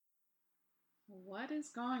What is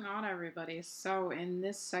going on, everybody? So, in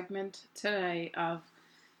this segment today of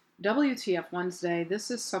WTF Wednesday, this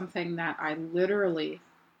is something that I literally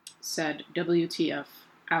said WTF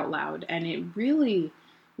out loud, and it really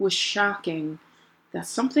was shocking that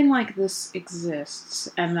something like this exists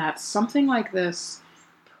and that something like this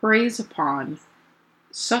preys upon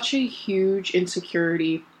such a huge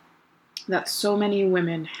insecurity that so many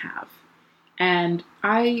women have. And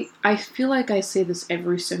I feel like I say this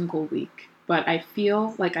every single week, but I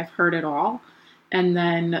feel like I've heard it all. And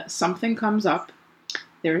then something comes up.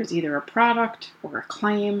 There is either a product or a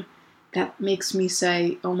claim that makes me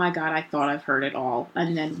say, oh my God, I thought I've heard it all.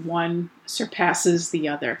 And then one surpasses the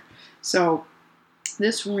other. So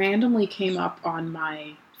this randomly came up on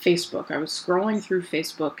my Facebook. I was scrolling through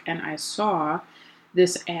Facebook and I saw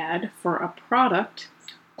this ad for a product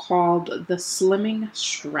called the Slimming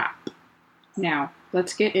Strap. Now,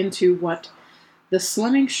 let's get into what the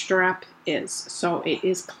Slimming Strap is. So it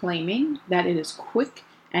is claiming that it is quick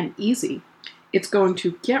and easy. It's going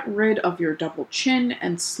to get rid of your double chin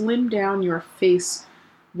and slim down your face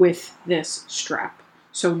with this strap.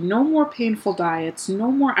 So no more painful diets,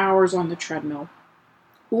 no more hours on the treadmill,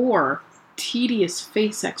 or tedious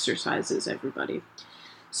face exercises, everybody.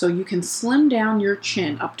 So you can slim down your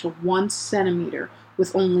chin up to 1 centimeter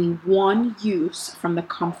with only one use from the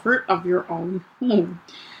comfort of your own home.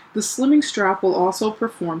 The Slimming Strap will also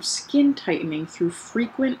perform skin tightening through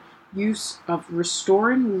frequent use of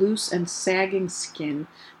restoring loose and sagging skin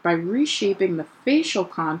by reshaping the facial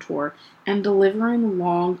contour and delivering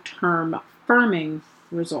long-term firming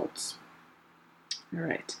results. All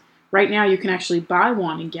right. Right now you can actually buy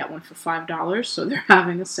one and get one for $5, so they're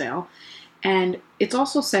having a sale. And it's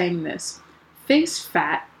also saying this: face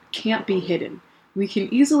fat can't be hidden. We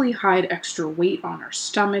can easily hide extra weight on our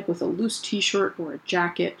stomach with a loose t-shirt or a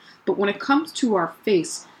jacket, but when it comes to our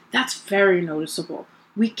face, that's very noticeable.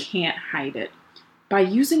 We can't hide it. By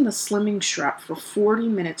using the Slimming Strap for 40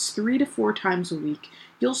 minutes 3 to 4 times a week,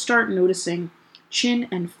 you'll start noticing chin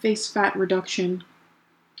and face fat reduction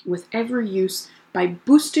with every use by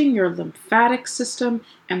boosting your lymphatic system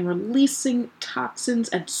and releasing toxins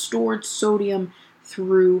and stored sodium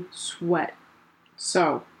through sweat.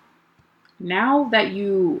 So, now that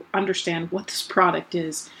you understand what this product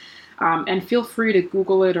is, and feel free to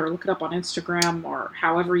Google it or look it up on Instagram or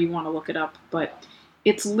however you want to look it up, but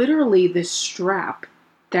it's literally this strap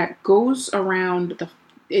that goes around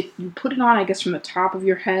you put it on, I guess, from the top of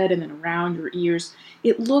your head and then around your ears.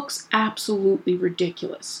 It looks absolutely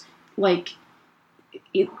ridiculous. Like,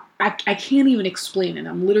 I can't even explain it.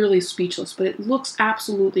 I'm literally speechless, but it looks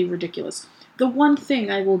absolutely ridiculous. The one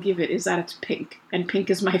thing I will give it is that it's pink, and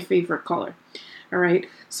pink is my favorite color. All right,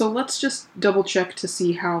 so let's just double check to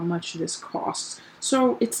see how much this costs.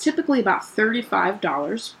 So it's typically about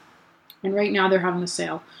 $35, and right now they're having a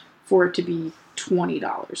sale for it to be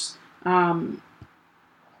 $20.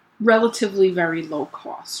 Relatively very low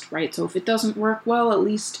cost, right? So if it doesn't work well, at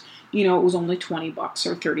least, it was only $20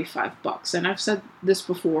 or $35. And I've said this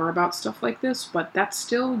before about stuff like this, but that's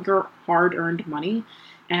still your hard-earned money.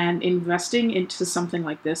 And investing into something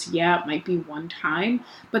like this, yeah, it might be one time,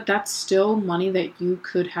 but that's still money that you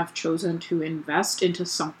could have chosen to invest into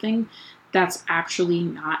something that's actually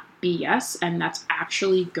not BS and that's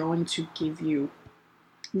actually going to give you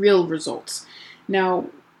real results. Now,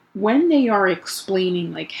 when they are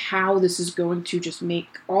explaining like how this is going to just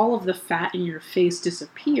make all of the fat in your face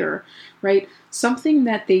disappear, right? Something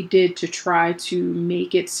that they did to try to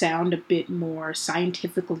make it sound a bit more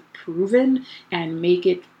scientifically proven and make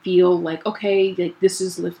it feel like, okay, like this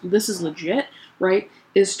is legit, right?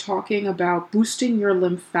 Is talking about boosting your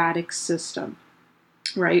lymphatic system.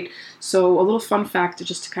 Right? So a little fun fact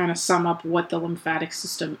just to kind of sum up what the lymphatic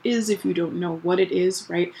system is if you don't know what it is,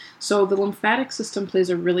 right? So the lymphatic system plays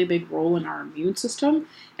a really big role in our immune system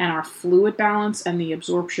and our fluid balance and the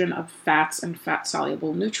absorption of fats and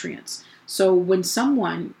fat-soluble nutrients. So when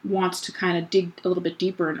someone wants to kind of dig a little bit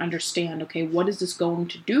deeper and understand, okay, what is this going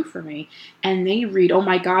to do for me? And they read, oh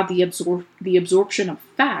my God, the absorption of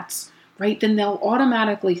fats, right? Then they'll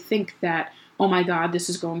automatically think that, oh my God, this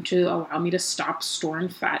is going to allow me to stop storing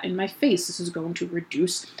fat in my face. This is going to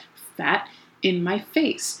reduce fat in my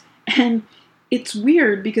face. And it's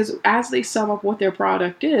weird because as they sum up what their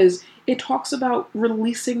product is, it talks about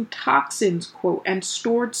releasing toxins, quote, and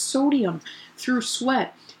stored sodium through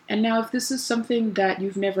sweat. And now if this is something that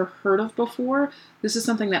you've never heard of before, this is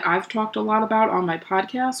something that I've talked a lot about on my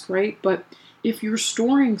podcast, right? But if you're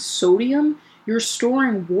storing sodium, you're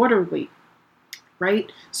storing water weight.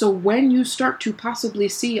 Right? So when you start to possibly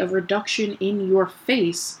see a reduction in your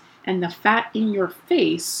face and the fat in your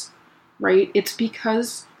face, right? It's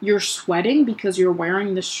because you're sweating because you're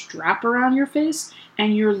wearing this strap around your face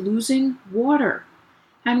and you're losing water.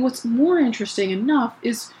 And what's more interesting enough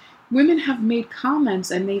is women have made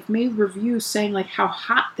comments and they've made reviews saying like how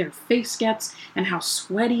hot their face gets and how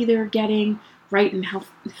sweaty they're getting, right? And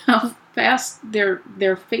how fast their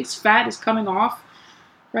face fat is coming off,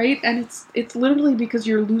 right? And it's literally because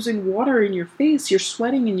you're losing water in your face, you're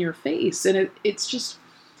sweating in your face. And it's just,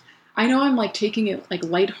 I know I'm like taking it like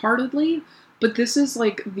lightheartedly, but this is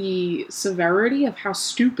like the severity of how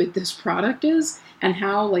stupid this product is and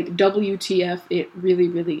how like WTF it really,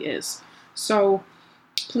 really is. So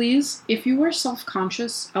please, if you are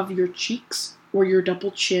self-conscious of your cheeks or your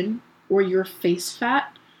double chin or your face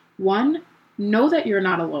fat, one, know that you're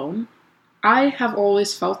not alone. I have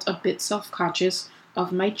always felt a bit self-conscious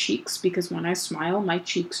of my cheeks because when I smile, my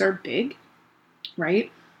cheeks are big,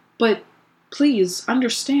 right? But please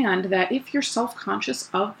understand that if you're self-conscious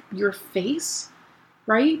of your face,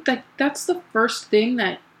 right, that's the first thing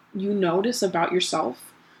that you notice about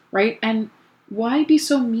yourself, right? And why be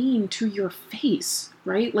so mean to your face,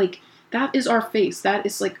 right? Like, that is our face. That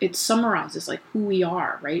is like, it summarizes like who we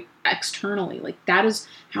are, right? Externally, like that is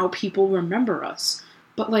how people remember us.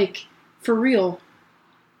 But like, for real,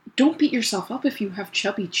 don't beat yourself up if you have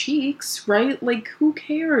chubby cheeks, right? Like, who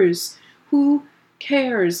cares? Who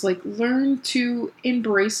cares? Like, learn to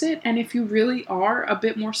embrace it. And if you really are a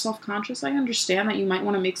bit more self-conscious, I understand that you might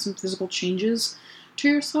want to make some physical changes to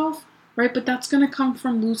yourself, right? But that's going to come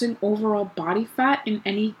from losing overall body fat in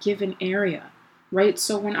any given area, right?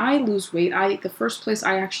 So when I lose weight, the first place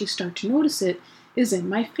I actually start to notice it is in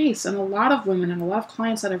my face. And a lot of women and a lot of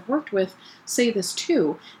clients that I've worked with say this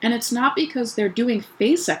too. And it's not because they're doing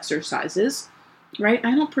face exercises, right?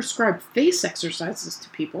 I don't prescribe face exercises to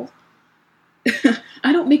people.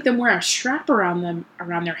 I don't make them wear a strap around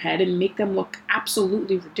their head and make them look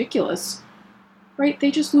absolutely ridiculous, right?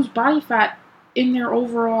 They just lose body fat in their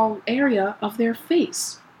overall area of their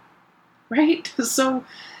face, right? So,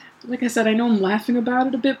 like I said, I know I'm laughing about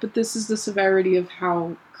it a bit, but this is the severity of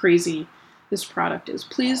how crazy this product is.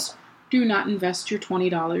 Please do not invest your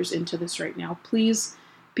 $20 into this right now. Please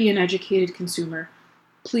be an educated consumer.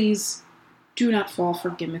 Please do not fall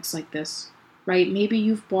for gimmicks like this, right? Maybe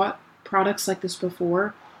you've bought products like this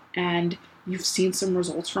before and you've seen some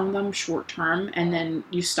results from them short term, and then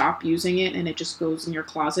you stop using it and it just goes in your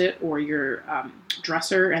closet or your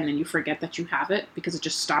dresser, and then you forget that you have it because it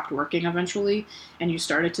just stopped working eventually, and you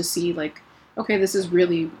started to see like, okay, this is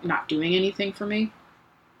really not doing anything for me.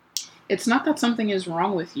 It's not that something is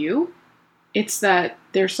wrong with you. It's that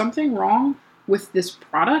there's something wrong with this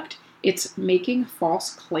product. It's making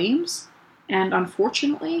false claims, and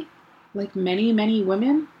unfortunately, like many, many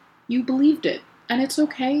women, you believed it. And it's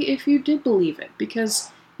okay if you did believe it,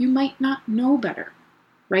 because you might not know better,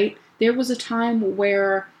 right? There was a time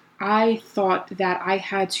where I thought that I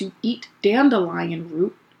had to eat dandelion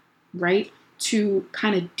root, right, to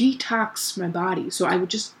kind of detox my body. So I would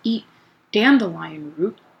just eat dandelion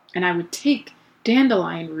root, and I would take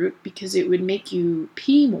dandelion root because it would make you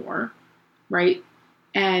pee more, right?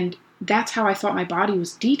 And that's how I thought my body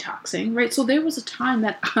was detoxing, right? So there was a time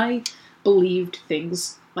that I believed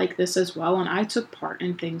things like this as well, and I took part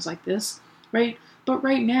in things like this, right? But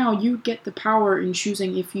right now, you get the power in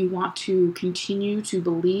choosing if you want to continue to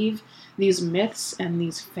believe these myths and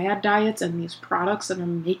these fad diets and these products that are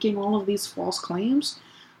making all of these false claims,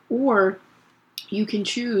 or you can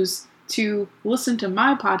choose to listen to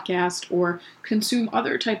my podcast or consume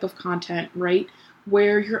other type of content, right,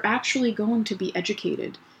 where you're actually going to be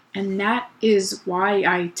educated. And that is why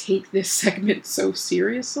I take this segment so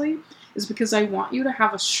seriously, is because I want you to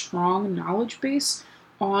have a strong knowledge base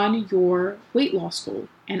on your weight loss goal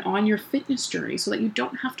and on your fitness journey so that you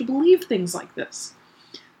don't have to believe things like this.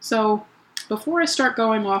 So before I start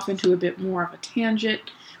going off into a bit more of a tangent,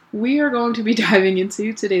 we are going to be diving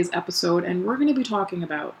into today's episode, and we're going to be talking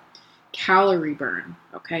about calorie burn,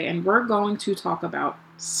 okay? And we're going to talk about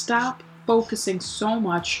stop focusing so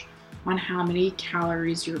much on how many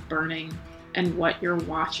calories you're burning and what your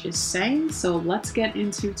watch is saying. So let's get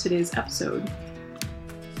into today's episode.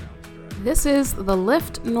 This is the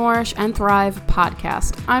Lift, Nourish, and Thrive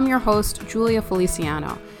podcast. I'm your host, Julia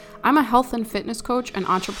Feliciano. I'm a health and fitness coach and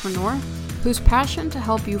entrepreneur whose passion to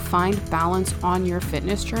help you find balance on your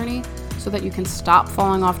fitness journey so that you can stop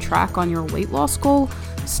falling off track on your weight loss goal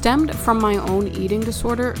stemmed from my own eating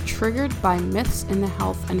disorder triggered by myths in the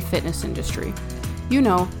health and fitness industry. You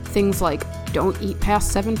know, things like don't eat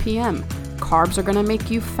past 7 p.m., carbs are going to make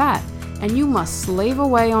you fat, and you must slave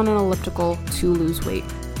away on an elliptical to lose weight.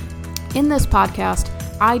 In this podcast,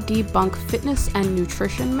 I debunk fitness and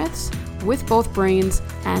nutrition myths with both brains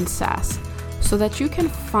and sass, so that you can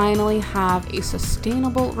finally have a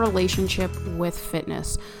sustainable relationship with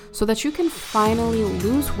fitness, so that you can finally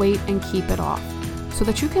lose weight and keep it off, so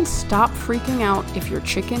that you can stop freaking out if your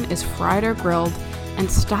chicken is fried or grilled, and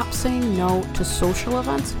stop saying no to social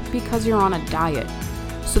events because you're on a diet,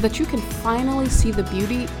 so that you can finally see the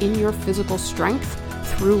beauty in your physical strength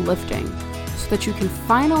through lifting, so that you can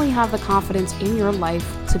finally have the confidence in your life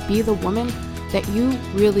to be the woman that you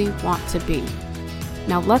really want to be.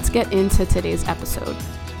 Now let's get into today's episode.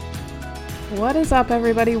 What is up,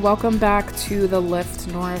 everybody? Welcome back to the Lift,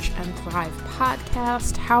 Nourish, and Thrive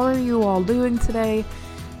podcast. How are you all doing today?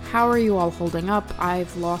 How are you all holding up?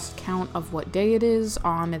 I've lost count of what day it is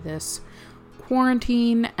on this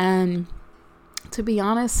quarantine, and to be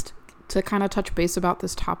honest, to kind of touch base about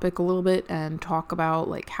this topic a little bit and talk about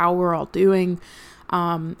like how we're all doing,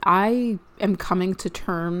 I am coming to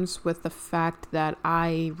terms with the fact that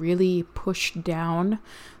I really pushed down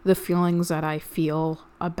the feelings that I feel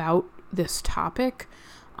about this topic.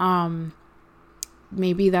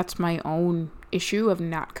 Maybe that's my own issue of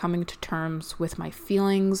not coming to terms with my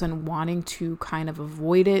feelings and wanting to kind of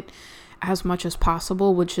avoid it as much as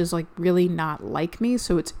possible, which is like really not like me.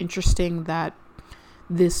 So it's interesting that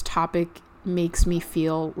this topic makes me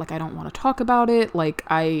feel like I don't want to talk about it. Like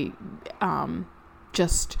I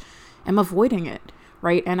just am avoiding it,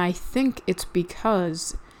 right? And I think it's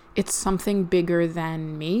because it's something bigger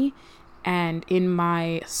than me. And in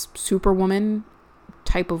my superwoman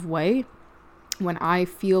type of way, when I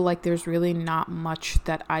feel like there's really not much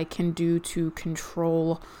that I can do to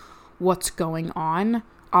control what's going on,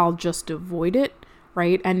 I'll just avoid it,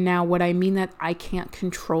 right? And now what I mean that I can't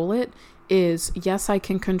control it is, yes, I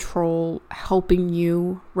can control helping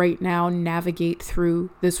you right now navigate through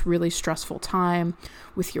this really stressful time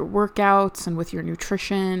with your workouts and with your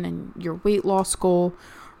nutrition and your weight loss goal,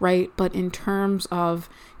 right? But in terms of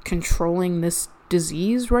controlling this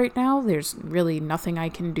disease right now, there's really nothing I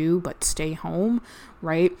can do but stay home,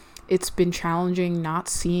 right? It's been challenging not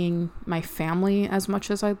seeing my family as much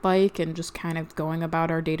as I'd like and just kind of going about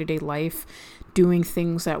our day-to-day life, doing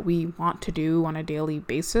things that we want to do on a daily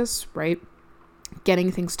basis, right? Getting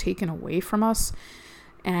things taken away from us.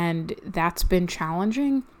 And that's been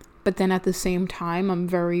challenging. But then at the same time, I'm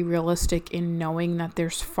very realistic in knowing that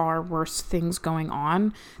there's far worse things going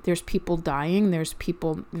on. There's people dying. There's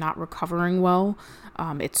people not recovering well.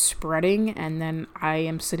 It's spreading. And then I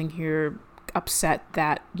am sitting here upset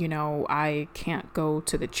that, I can't go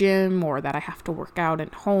to the gym, or that I have to work out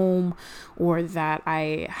at home, or that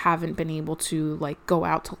I haven't been able to like go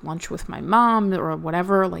out to lunch with my mom or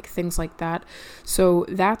whatever, like things like that. So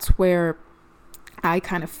that's where I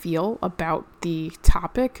kind of feel about the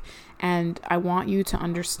topic. And I want you to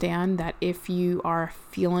understand that if you are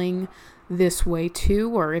feeling this way too,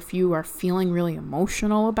 or if you are feeling really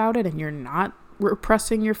emotional about it and you're not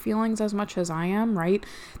repressing your feelings as much as I am, right?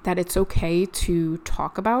 That it's okay to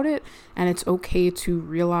talk about it, and it's okay to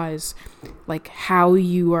realize like how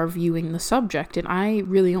you are viewing the subject. And I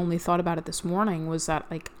really only thought about it this morning, was that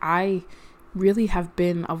like I really have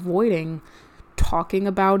been avoiding talking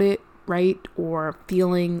about it, right? Or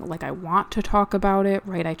feeling like I want to talk about it,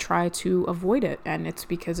 right? I try to avoid it, and it's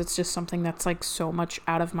because it's just something that's like so much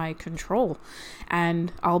out of my control.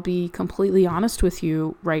 And I'll be completely honest with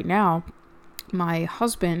you right now. My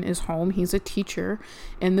husband is home. He's a teacher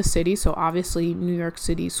in the city. So obviously New York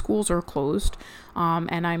City schools are closed.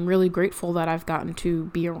 And I'm really grateful that I've gotten to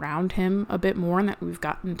be around him a bit more, and that we've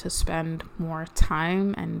gotten to spend more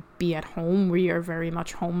time and be at home. We are very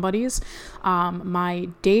much home buddies. My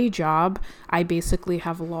day job, I basically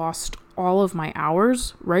have lost all of my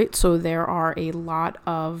hours, right? So there are a lot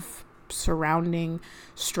of surrounding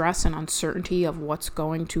stress and uncertainty of what's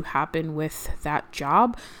going to happen with that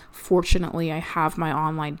job. Fortunately, I have my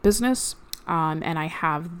online business, and I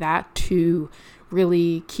have that to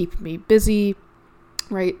really keep me busy,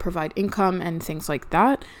 right? Provide income and things like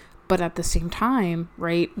that. But at the same time,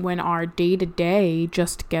 right, when our day-to-day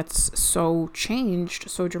just gets so changed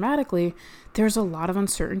so dramatically, there's a lot of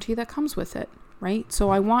uncertainty that comes with it, right? So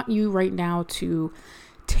I want you right now to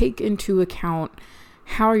take into account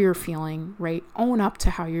how you're feeling, right? Own up to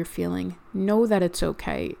how you're feeling. Know that it's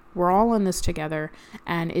okay. We're all in this together,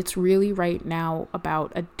 and it's really right now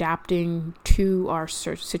about adapting to our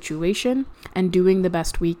situation and doing the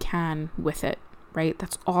best we can with it, right?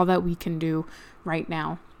 That's all that we can do right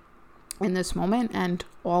now in this moment, and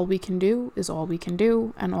all we can do is all we can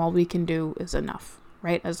do, and all we can do is enough,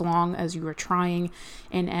 right? As long as you are trying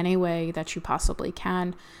in any way that you possibly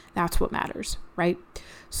can, that's what matters, right?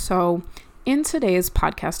 So in today's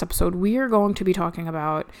podcast episode, we are going to be talking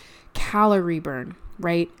about calorie burn,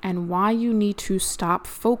 right? And why you need to stop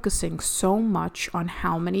focusing so much on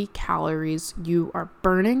how many calories you are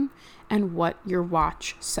burning and what your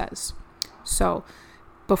watch says. So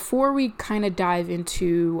before we kind of dive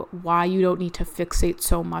into why you don't need to fixate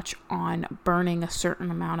so much on burning a certain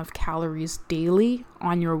amount of calories daily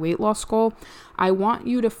on your weight loss goal, I want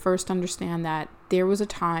you to first understand that there was a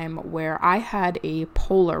time where I had a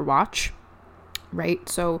Polar watch, right?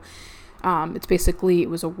 So it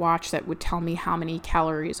was a watch that would tell me how many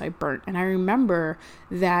calories I burnt. And I remember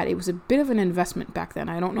that it was a bit of an investment back then.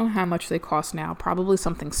 I don't know how much they cost now, probably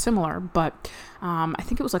something similar, but I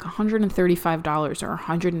think it was like $135 or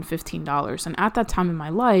 $115. And at that time in my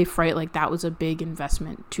life, right, like that was a big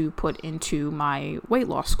investment to put into my weight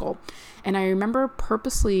loss goal. And I remember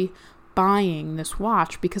purposely buying this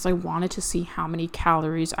watch because I wanted to see how many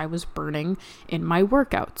calories I was burning in my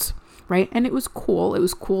workouts. Right. And it was cool. It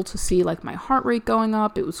was cool to see like my heart rate going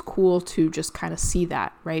up. It was cool to just kind of see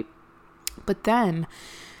that. Right. But then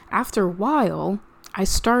after a while, I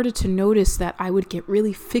started to notice that I would get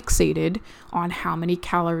really fixated on how many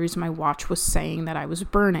calories my watch was saying that I was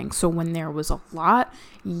burning. So when there was a lot,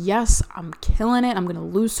 yes, I'm killing it. I'm going to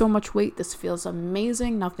lose so much weight. This feels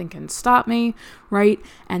amazing. Nothing can stop me. Right.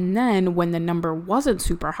 And then when the number wasn't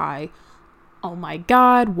super high, oh my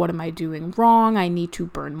God, what am I doing wrong? I need to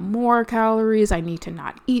burn more calories. I need to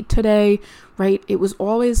not eat today, right? It was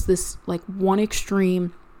always this like one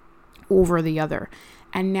extreme over the other.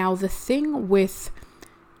 And now the thing with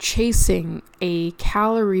chasing a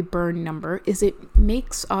calorie burn number is it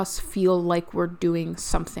makes us feel like we're doing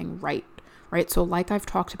something right. Right. So like I've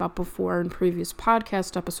talked about before in previous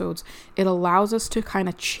podcast episodes, it allows us to kind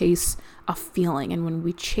of chase a feeling. And when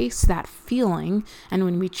we chase that feeling and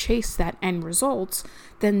when we chase that end results,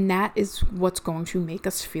 then that is what's going to make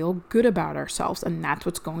us feel good about ourselves. And that's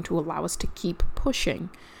what's going to allow us to keep pushing.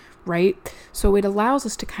 Right. So it allows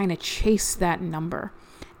us to kind of chase that number.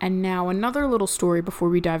 And now another little story before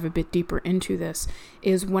we dive a bit deeper into this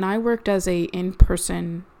is when I worked as a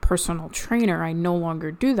in-person personal trainer, I no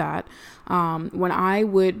longer do that. When I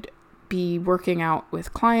would be working out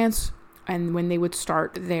with clients and when they would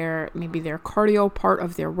start their cardio part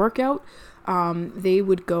of their workout, they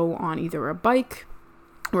would go on either a bike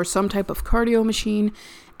or some type of cardio machine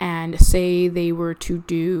and say they were to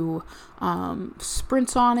do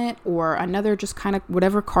sprints on it or another just kind of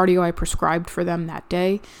whatever cardio I prescribed for them that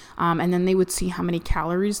day. And then they would see how many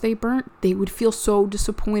calories they burnt. They would feel so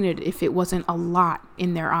disappointed if it wasn't a lot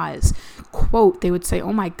in their eyes. Quote, they would say,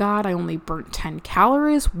 oh my God, I only burnt 10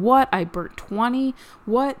 calories. What? I burnt 20.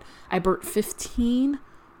 What? I burnt 15,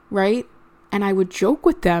 right? And I would joke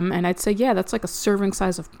with them and I'd say, yeah, that's like a serving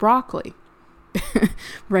size of broccoli.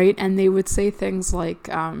 Right? And they would say things like,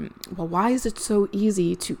 well, why is it so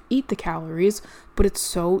easy to eat the calories, but it's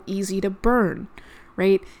so easy to burn?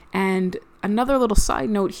 Right? And another little side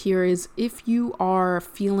note here is if you are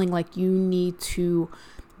feeling like you need to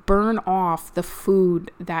burn off the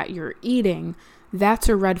food that you're eating, that's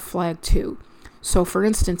a red flag too. So for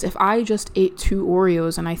instance, if I just ate 2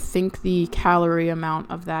 Oreos and I think the calorie amount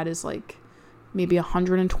of that is like maybe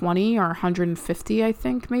 120 or 150, I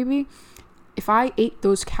think maybe. If I ate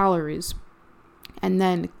those calories and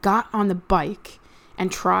then got on the bike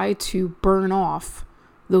and tried to burn off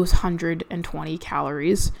those 120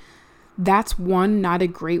 calories, that's not a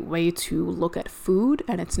great way to look at food,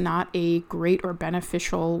 and it's not a great or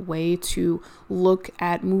beneficial way to look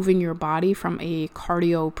at moving your body from a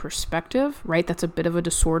cardio perspective, right? That's a bit of a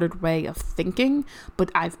disordered way of thinking,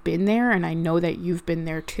 but I've been there and I know that you've been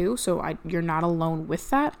there too, so you're not alone with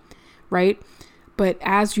that, right? But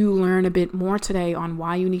as you learn a bit more today on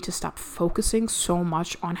why you need to stop focusing so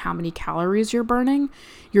much on how many calories you're burning,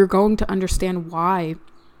 you're going to understand why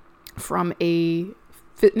from a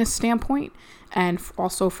fitness standpoint and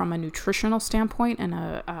also from a nutritional standpoint and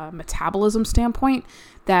a metabolism standpoint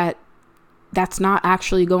that's not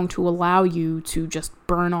actually going to allow you to just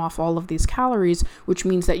burn off all of these calories, which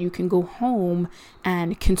means that you can go home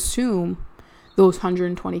and consume those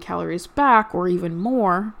 120 calories back or even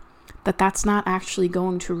more, that's not actually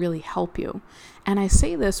going to really help you. And I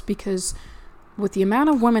say this because with the amount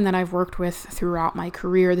of women that I've worked with throughout my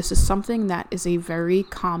career, this is something that is a very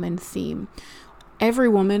common theme. Every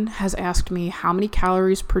woman has asked me, how many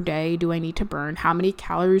calories per day do I need to burn? How many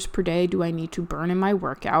calories per day do I need to burn in my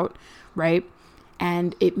workout, right?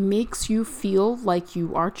 And it makes you feel like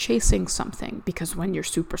you are chasing something, because when you're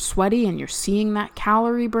super sweaty and you're seeing that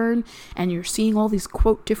calorie burn and you're seeing all these,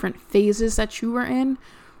 quote, different phases that you were in,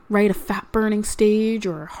 right? A fat burning stage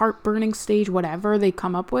or a heart burning stage, whatever they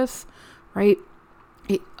come up with, right?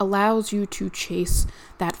 It allows you to chase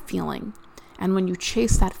that feeling. And when you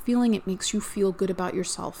chase that feeling, it makes you feel good about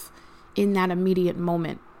yourself in that immediate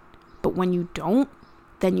moment. But when you don't,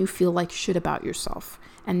 then you feel like shit about yourself.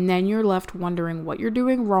 And then you're left wondering what you're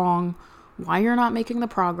doing wrong, why you're not making the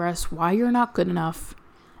progress, why you're not good enough.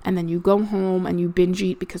 And then you go home and you binge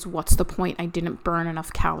eat because what's the point? I didn't burn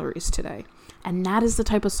enough calories today. And that is the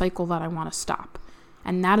type of cycle that I want to stop.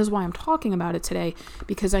 And that is why I'm talking about it today,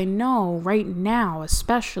 because I know right now,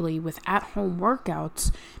 especially with at-home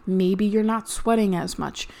workouts, maybe you're not sweating as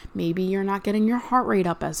much. Maybe you're not getting your heart rate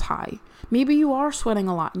up as high. Maybe you are sweating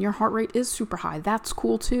a lot and your heart rate is super high. That's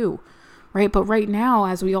cool too, right? But right now,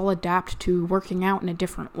 as we all adapt to working out in a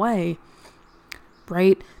different way,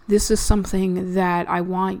 right, this is something that I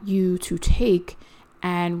want you to take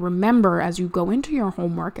and remember as you go into your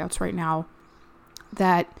home workouts right now,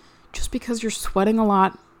 that just because you're sweating a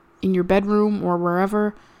lot in your bedroom or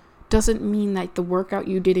wherever doesn't mean that the workout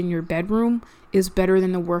you did in your bedroom is better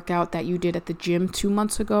than the workout that you did at the gym 2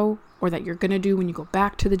 months ago or that you're going to do when you go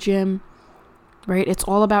back to the gym, right? It's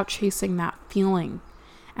all about chasing that feeling.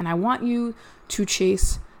 And I want you to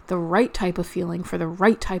chase the right type of feeling for the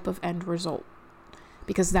right type of end result,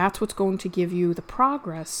 because that's what's going to give you the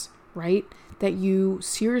progress, right, that you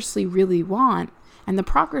seriously really want and the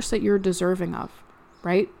progress that you're deserving of,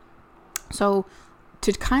 right? So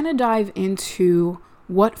to kind of dive into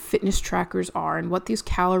what fitness trackers are and what these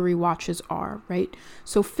calorie watches are, right?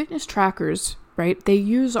 So fitness trackers, right, they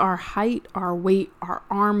use our height, our weight, our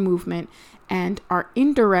arm movement, and our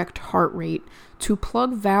indirect heart rate to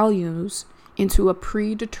plug values into a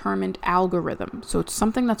predetermined algorithm. So it's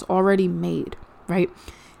something that's already made, right?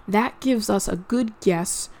 That gives us a good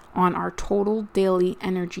guess on our total daily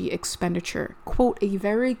energy expenditure. Quote, a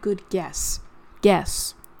very good guess.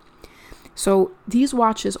 So these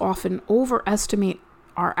watches often overestimate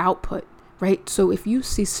our output, right? So if you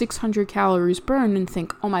see 600 calories burned and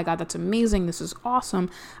think, oh my God, that's amazing, this is awesome,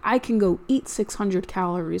 I can go eat 600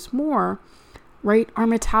 calories more, right? Our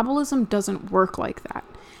metabolism doesn't work like that.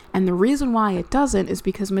 And the reason why it doesn't is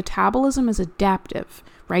because metabolism is adaptive,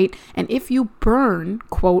 right? And if you burn,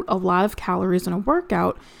 quote, a lot of calories in a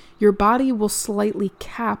workout, your body will slightly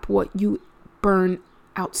cap what you burn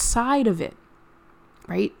outside of it,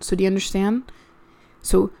 right? So do you understand?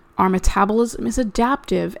 So our metabolism is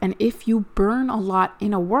adaptive, and if you burn a lot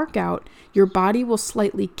in a workout, your body will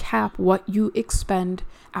slightly cap what you expend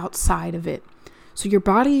outside of it. So your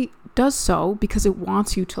body does so because it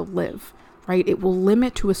wants you to live, right? It will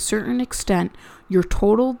limit to a certain extent your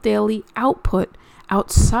total daily output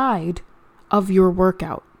outside of your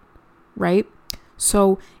workout, right?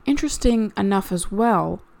 So interesting enough as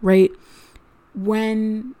well, right?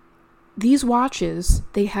 When these watches,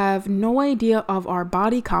 they have no idea of our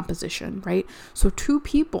body composition, right? So two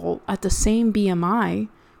people at the same BMI,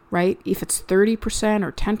 right? If it's 30%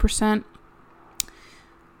 or 10%,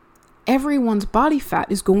 everyone's body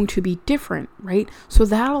fat is going to be different, right? So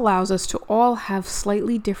that allows us to all have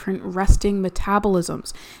slightly different resting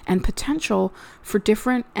metabolisms and potential for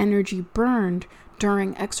different energy burned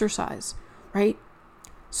during exercise, right?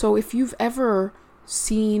 So if you've ever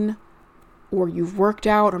seen or you've worked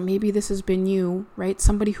out, or maybe this has been you, right?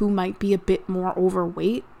 Somebody who might be a bit more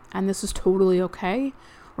overweight, and this is totally okay,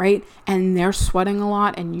 right? And they're sweating a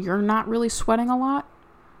lot and you're not really sweating a lot,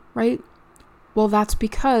 right? Well, that's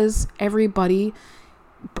because everybody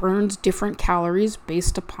burns different calories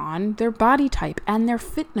based upon their body type and their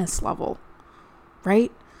fitness level,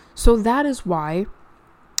 right? So that is why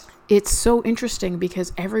it's so interesting,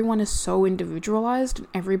 because everyone is so individualized and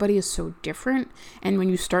everybody is so different. And when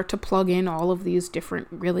you start to plug in all of these different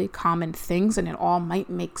really common things, and it all might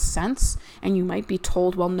make sense, and you might be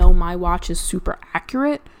told, well, no, my watch is super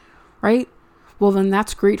accurate, right? Well, then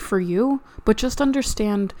that's great for you. But just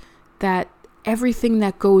understand that everything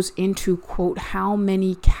that goes into, quote, how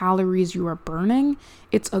many calories you are burning,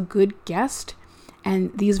 it's a good guess.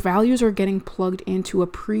 And these values are getting plugged into a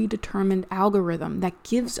predetermined algorithm that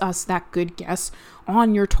gives us that good guess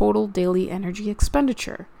on your total daily energy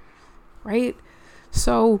expenditure, right?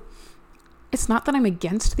 So it's not that I'm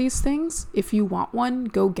against these things. If you want one,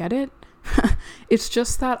 go get it. It's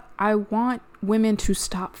just that I want women to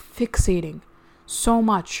stop fixating so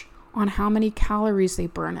much on how many calories they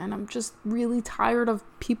burn. And I'm just really tired of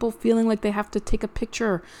people feeling like they have to take a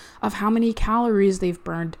picture of how many calories they've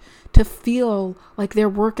burned to feel like their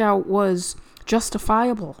workout was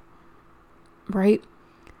justifiable, right?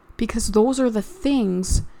 Because those are the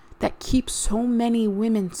things that keep so many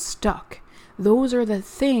women stuck. Those are the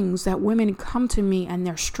things that women come to me and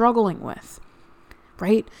they're struggling with,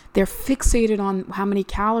 right? They're fixated on how many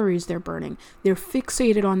calories they're burning. They're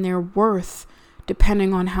fixated on their worth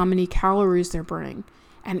depending on how many calories they're burning.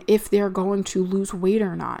 and if they're going to lose weight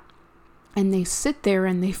or not. And they sit there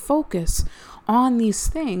and they focus on these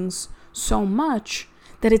things so much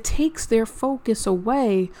that it takes their focus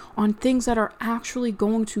away on things that are actually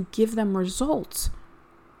going to give them results,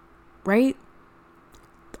 right?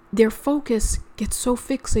 Their focus gets so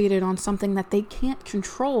fixated on something that they can't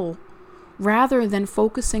control rather than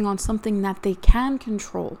focusing on something that they can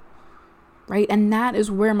control, right? And that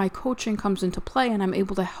is where my coaching comes into play, and I'm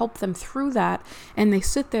able to help them through that. And they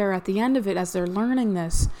sit there at the end of it as they're learning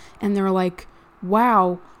this, and they're like,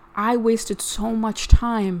 wow, I wasted so much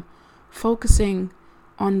time focusing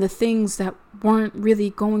on the things that weren't really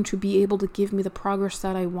going to be able to give me the progress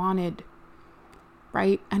that I wanted,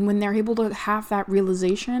 right? And when they're able to have that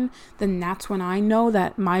realization, then that's when I know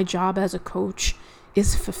that my job as a coach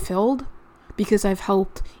is fulfilled, because I've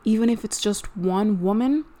helped, even if it's just one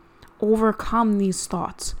woman, overcome these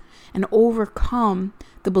thoughts and overcome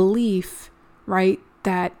the belief, right,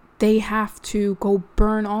 that they have to go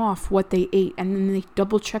burn off what they ate, and then they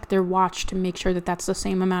double check their watch to make sure that that's the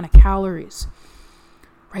same amount of calories,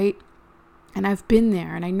 right? And I've been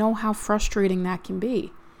there, and I know how frustrating that can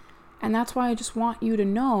be. And that's why I just want you to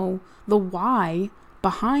know the why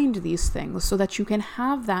behind these things, so that you can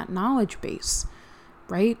have that knowledge base,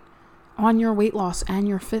 right, on your weight loss and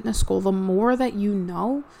your fitness goal. The more that you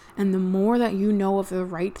know, and the more that you know of the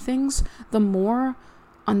right things, the more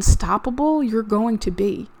unstoppable you're going to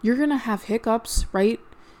be. You're going to have hiccups, right?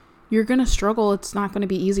 You're going to struggle. It's not going to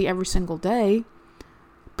be easy every single day.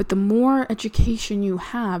 But the more education you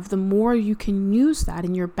have, the more you can use that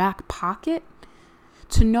in your back pocket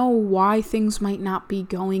to know why things might not be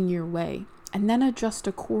going your way, and then adjust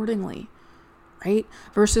accordingly, right?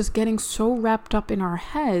 Versus getting so wrapped up in our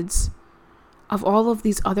heads of all of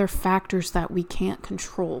these other factors that we can't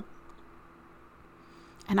control.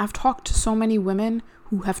 And I've talked to so many women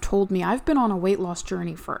who have told me, I've been on a weight loss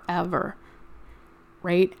journey forever,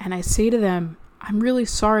 right? And I say to them, I'm really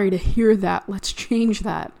sorry to hear that. Let's change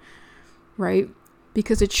that, right?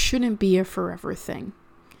 Because it shouldn't be a forever thing,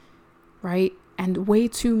 right? And way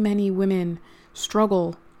too many women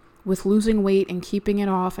struggle with losing weight and keeping it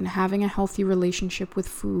off and having a healthy relationship with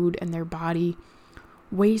food and their body.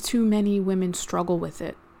 Way too many women struggle with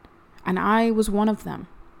it. And I was one of them,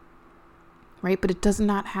 right? But it does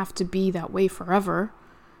not have to be that way forever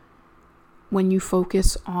when you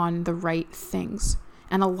focus on the right things.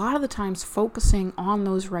 And a lot of the times focusing on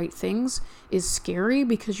those right things is scary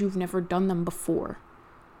because you've never done them before,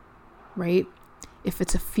 right? If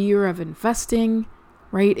it's a fear of investing,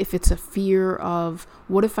 right? If it's a fear of,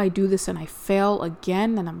 what if I do this and I fail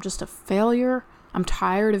again and I'm just a failure? I'm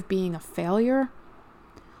tired of being a failure.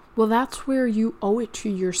 Well, that's where you owe it to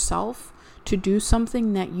yourself to do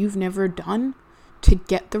something that you've never done to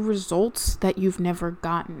get the results that you've never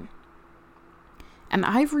gotten. And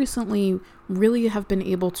I've recently really have been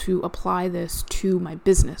able to apply this to my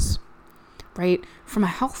business, right? From a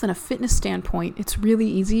health and a fitness standpoint, it's really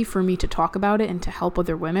easy for me to talk about it and to help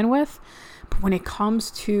other women with. But when it comes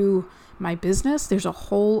to my business, there's a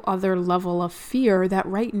whole other level of fear that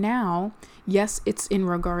right now, yes, it's in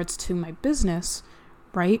regards to my business,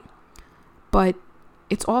 right? But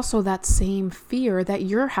it's also that same fear that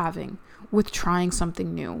you're having with trying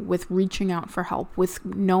something new, with reaching out for help, with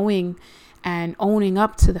knowing and owning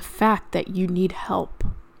up to the fact that you need help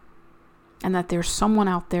and that there's someone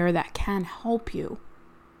out there that can help you,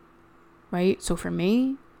 right? So for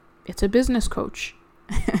me, it's a business coach.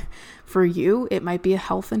 For you, it might be a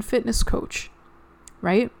health and fitness coach,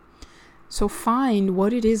 right? So find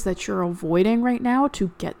what it is that you're avoiding right now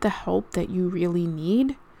to get the help that you really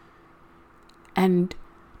need, and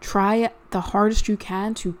try the hardest you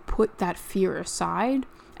can to put that fear aside,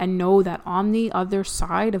 and know that on the other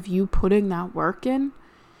side of you putting that work in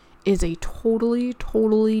is a totally,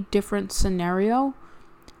 totally different scenario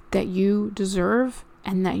that you deserve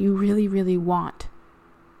and that you really, really want.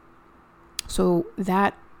 So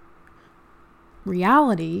that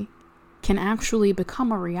reality can actually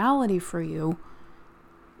become a reality for you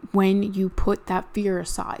when you put that fear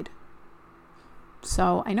aside.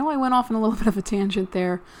 So I know I went off on a little bit of a tangent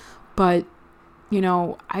there, but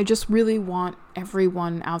I just really want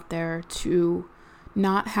everyone out there to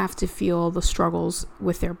not have to feel the struggles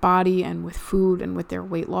with their body and with food and with their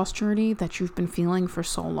weight loss journey that you've been feeling for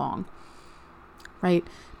so long, right?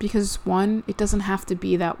 Because one, it doesn't have to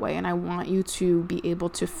be that way. And I want you to be able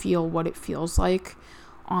to feel what it feels like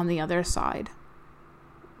on the other side,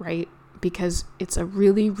 right? Because it's a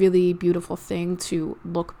really, really beautiful thing to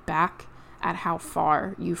look back at how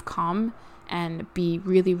far you've come and be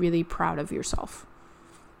really, really proud of yourself.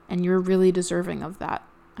 And you're really deserving of that.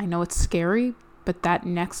 I know it's scary, but that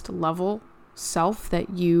next level self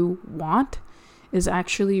that you want is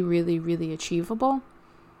actually really, really achievable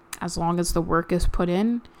as long as the work is put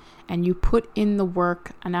in and you put in the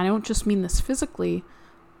work. And I don't just mean this physically,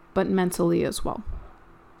 but mentally as well,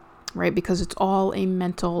 right? Because it's all a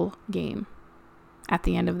mental game. At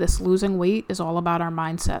the end of this, losing weight is all about our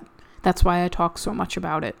mindset. That's why I talk so much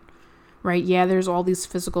about it, right? Yeah, there's all these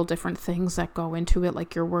physical different things that go into it,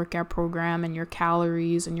 like your workout program and your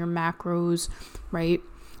calories and your macros, right?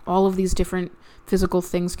 All of these different physical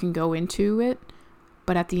things can go into it.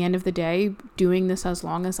 But at the end of the day, doing this as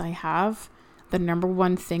long as I have, the number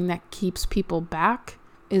one thing that keeps people back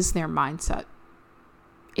is their mindset.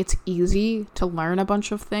 It's easy to learn a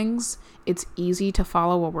bunch of things. It's easy to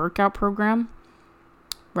follow a workout program,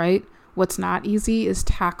 right? What's not easy is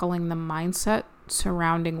tackling the mindset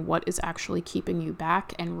surrounding what is actually keeping you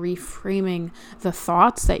back and reframing the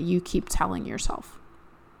thoughts that you keep telling yourself.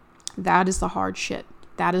 That is the hard shit.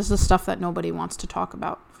 That is the stuff that nobody wants to talk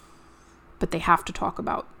about, but they have to talk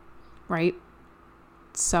about, right?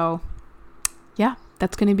 So yeah,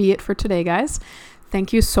 that's going to be it for today, guys.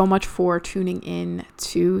 Thank you so much for tuning in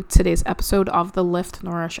to today's episode of the Lift,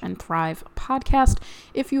 Nourish, and Thrive podcast.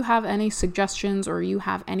 If you have any suggestions or you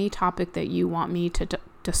have any topic that you want me to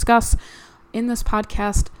discuss in this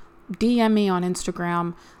podcast, DM me on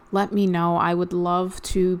Instagram. Let me know. I would love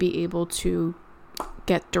to be able to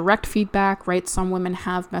get direct feedback, right? Some women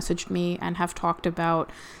have messaged me and have talked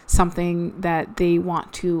about something that they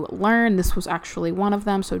want to learn. This was actually one of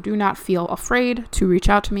them. So do not feel afraid to reach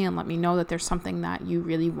out to me and let me know that there's something that you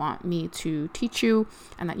really want me to teach you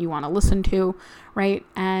and that you want to listen to, right?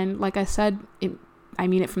 And like I said, I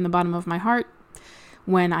mean it from the bottom of my heart.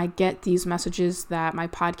 When I get these messages that my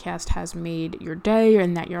podcast has made your day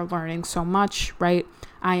and that you're learning so much, right?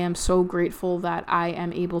 I am so grateful that I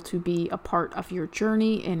am able to be a part of your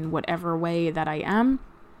journey in whatever way that I am,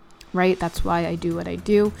 right? That's why I do what I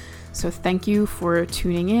do. So thank you for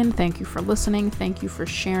tuning in. Thank you for listening. Thank you for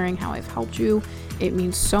sharing how I've helped you. It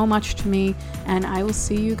means so much to me. And I will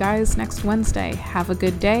see you guys next Wednesday. Have a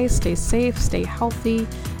good day. Stay safe. Stay healthy.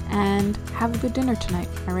 And have a good dinner tonight.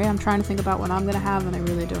 All right. I'm trying to think about what I'm going to have and I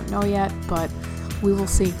really don't know yet, but we will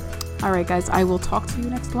see. All right, guys. I will talk to you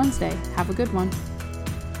next Wednesday. Have a good one.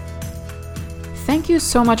 Thank you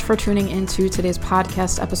so much for tuning into today's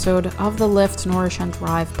podcast episode of the Lift, Nourish, and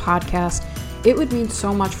Thrive podcast. It would mean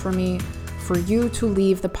so much for me for you to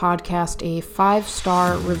leave the podcast a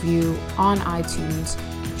 5-star review on iTunes.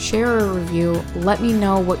 Share a review. Let me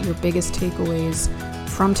know what your biggest takeaways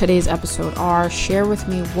from today's episode are. Share with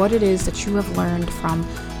me what it is that you have learned from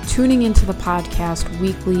tuning into the podcast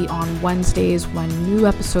weekly on Wednesdays when new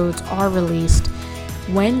episodes are released.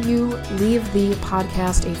 When you leave the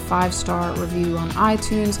podcast a 5-star review on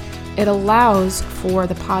iTunes, it allows for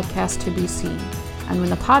the podcast to be seen. And when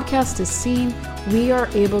the podcast is seen, we are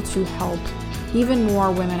able to help even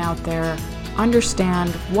more women out there understand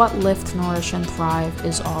what Lift, Nourish, and Thrive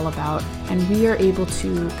is all about. And we are able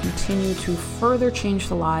to continue to further change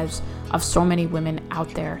the lives of so many women out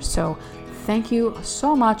there. So thank you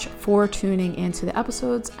so much for tuning into the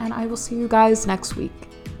episodes, and I will see you guys next week.